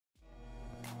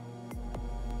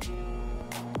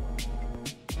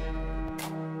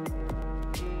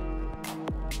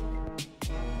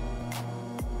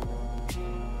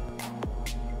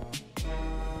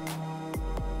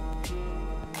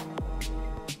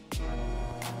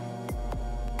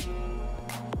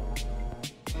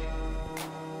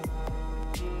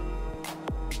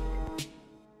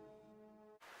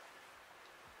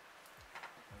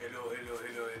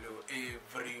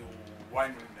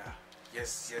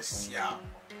Yeah.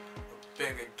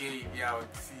 Back again, yeah.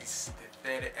 This is the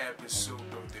third episode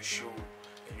of the show,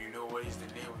 and you know what is the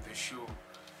name of the show?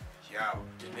 Yeah,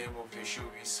 the name of the show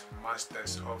is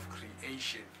Masters of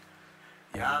Creation.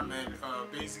 Yeah, man.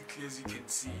 Basically, as you can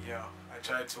see, yeah, I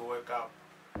tried to work out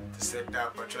the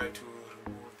setup. I tried to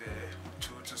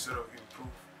remove to sort of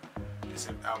improve the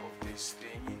setup of this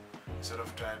thingy. Sort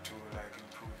of try to like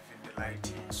improve in the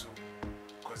lighting. So,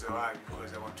 because I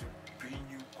want to bring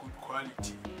you good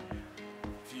quality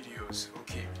videos.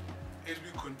 Okay, as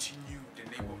we continue, the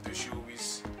name of the show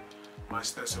is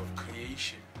Masters of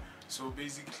Creation. So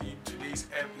basically, today's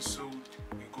episode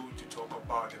we're going to talk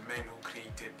about the man who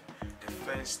created the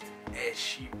first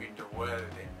airship in the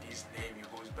world, and his name, he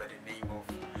goes by the name of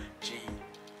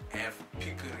J.F.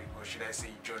 Pickering, or should I say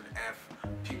John F.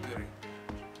 Pickering.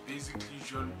 Basically,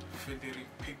 John Frederick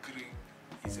Pickering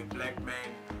is a black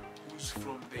man who's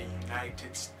from the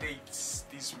United States.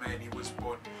 This man, he was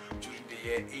born during the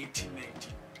year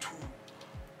 1892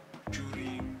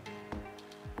 during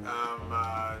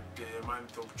the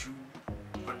month of June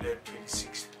on the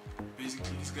 26th.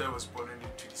 Basically, this guy was born on the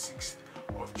 26th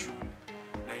of June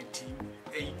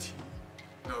 1980.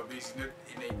 No, basically not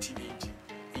in 1980,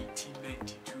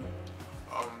 1892.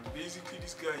 Basically,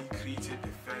 this guy, he created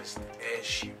the first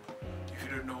airship. If you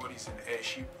don't know what is an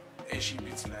airship,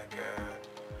 it's like a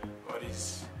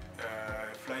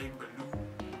flying balloon,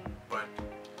 but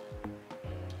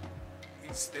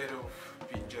instead of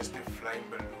being just a flying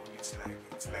balloon, it's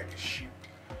like a ship.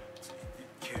 It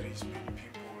carries many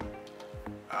people.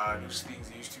 Those things,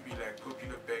 they used to be like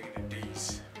popular back in the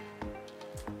days,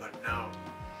 but now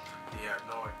they are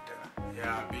not.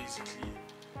 Yeah, basically,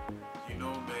 you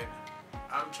know, man,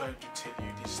 I'm trying to tell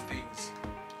you these things.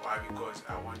 Why? Because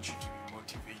I want you to be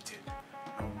motivated,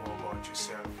 know more about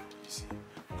yourself, you see.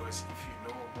 Because if you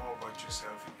know more about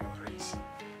yourself in your race,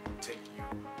 I'm telling you,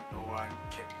 no one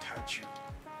can touch you.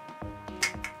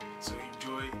 So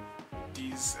enjoy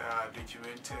this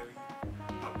documentary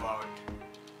about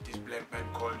this black man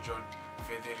called John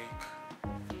Frederick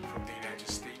from the United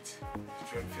States.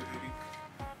 John Frederick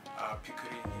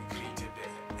Pickering, he created the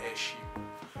airship.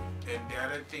 And the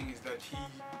other thing is that he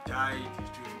died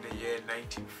during the year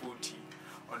 1940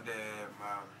 on the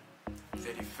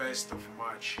 31st of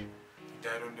March. He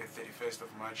died on the 31st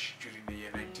of March during the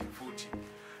year 1940,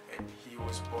 and he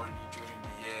was born during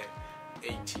the year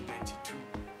 1892.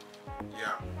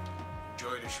 Yeah,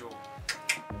 enjoy the show.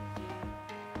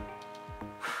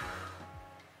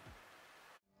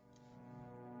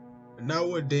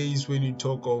 Nowadays, when you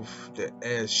talk of the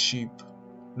airship,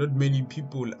 not many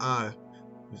people are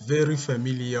very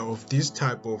familiar of this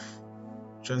type of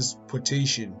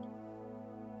transportation.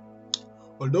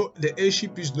 Although the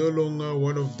airship is no longer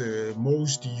one of the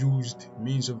most used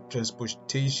means of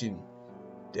transportation,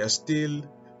 they are still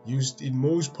used in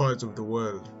most parts of the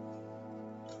world.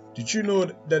 Did you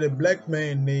know that a black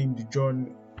man named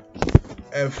John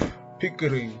F.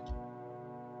 Pickering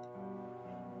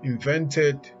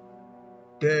invented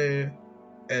the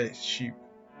airship?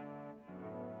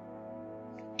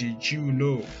 Did you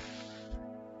know?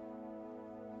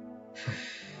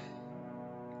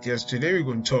 Yes, today we're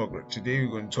going to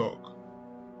talk.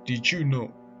 Did you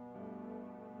know?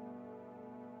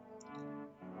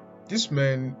 This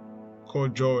man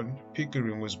called John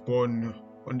Pickering was born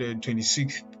on the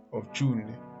 26th of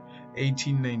June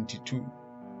 1892.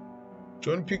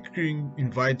 John Pickering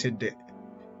invented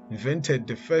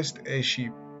the first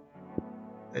airship,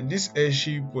 and this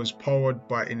airship was powered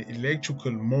by an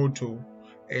electrical motor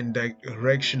and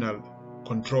directional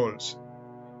controls.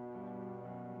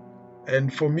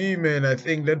 And for me, man, I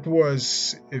think that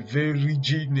was a very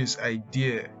genius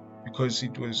idea, because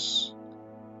it was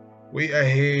way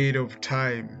ahead of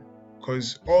time,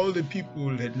 because all the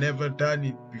people had never done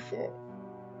it before.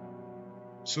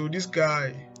 So this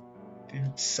guy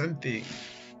did something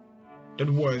that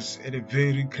was at a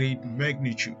very great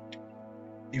magnitude,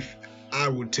 if I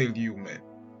would tell you, man.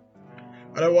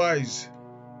 Otherwise,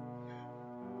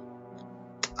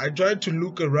 I tried to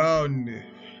look around.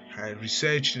 I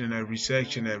researched and I realized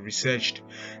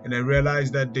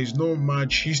that there's not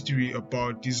much history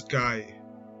about this guy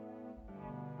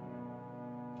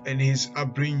and his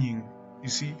upbringing, you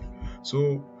see.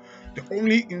 So the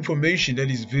only information that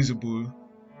is visible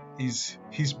is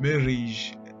his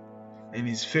marriage and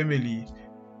his family,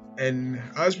 and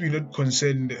as we're not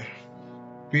concerned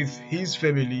with his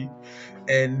family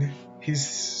and his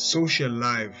social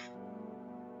life,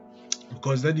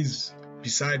 because that is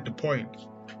beside the point.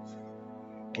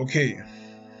 Okay,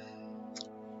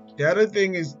 the other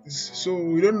thing is, so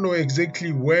we don't know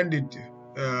exactly when did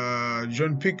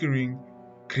John Pickering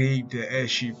create the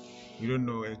airship. We don't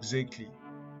know exactly.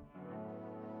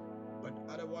 But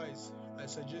otherwise, I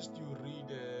suggest you read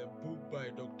a book by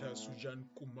Dr. Sujan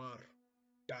Kumar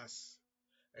Das,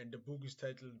 and the book is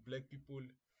titled "Black People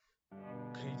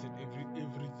Created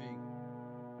Everything,"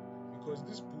 because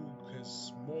this book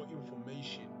has more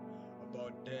information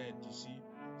about that. You see,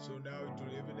 so now it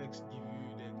will even give you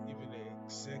even the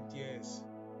exact years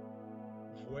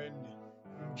of when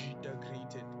Mjita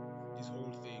created this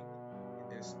whole thing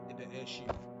in the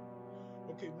airship.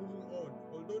 Okay, moving on.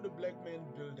 Although the black man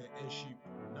built the airship,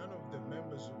 none of the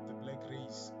members of the black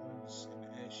race owns an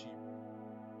airship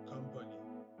company.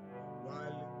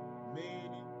 While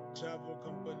many travel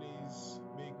companies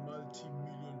make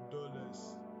multi-million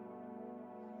dollars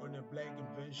on a black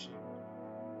invention.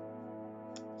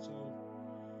 So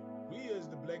we as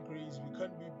the black race, we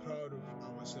can't be proud of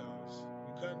ourselves.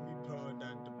 We can't be proud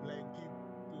that the black people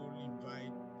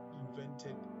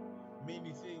invented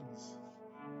many things,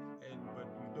 but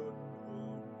we don't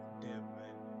own them,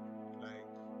 and like,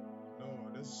 no,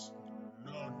 that's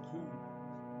not cool.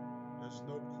 That's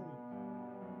not cool.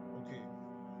 Okay.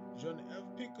 John F.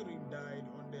 Pickering died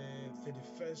on the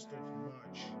 31st of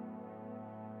March,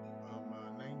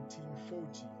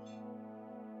 1940.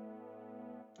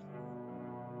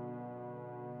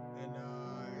 And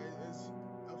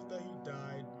after he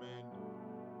died, man,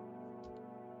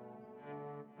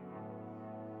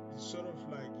 it's sort of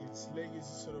like his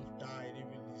legacy sort of died,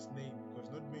 even his name, because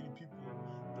not many people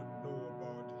don't know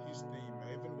about his name.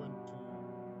 I even went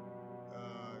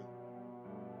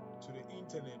to the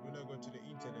internet. When I got to the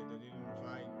internet, I didn't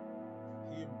find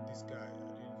this guy.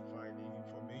 I didn't find any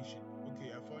information.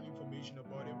 Okay, I found information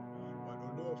about him, but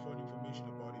although I found information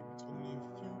about him, it's only a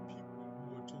few people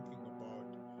who were talking about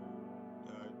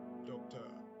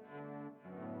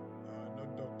not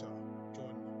Dr.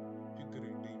 John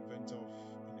Pickering, the inventor of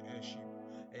an airship.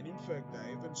 And in fact,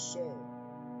 I even saw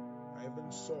that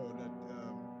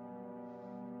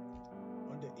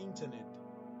on the internet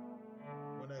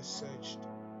when I searched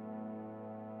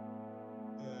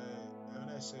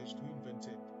who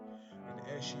invented an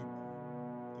airship.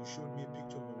 They showed me a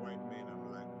picture of a white man. I'm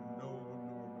like, no,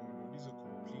 this is a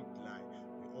complete lie.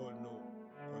 We all know,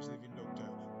 because even Dr.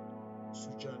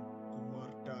 Sujan Kumar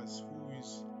Das, who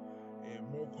is a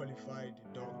more qualified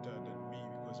doctor than me,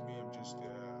 because me, I'm just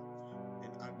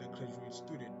an undergraduate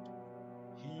student.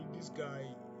 This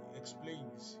guy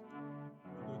explains,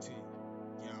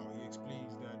 he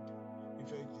explains that, in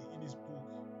fact, in his book,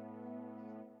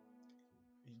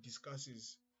 he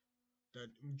discusses that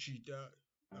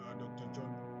Dr.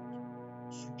 John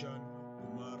Sujan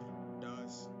Kumar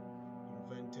Das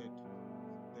invented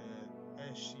the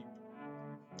airship.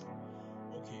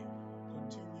 Okay,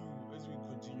 as we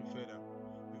continue further,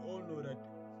 we all know that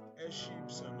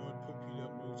airships are not popular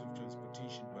modes of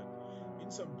transportation, but in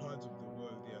some parts of the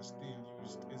world they are still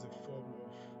used as a form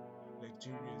of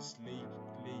luxurious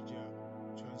leisure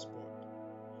transport.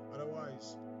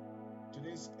 Otherwise,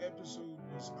 today's episode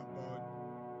was about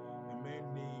a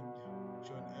man named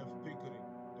John F. Pickering,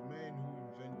 the man who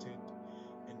invented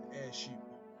an airship.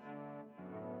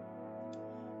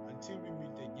 Until we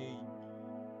meet again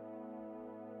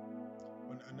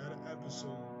on another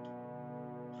episode,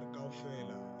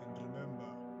 and remember,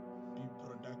 be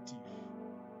productive,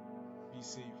 be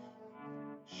safe,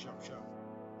 sharp.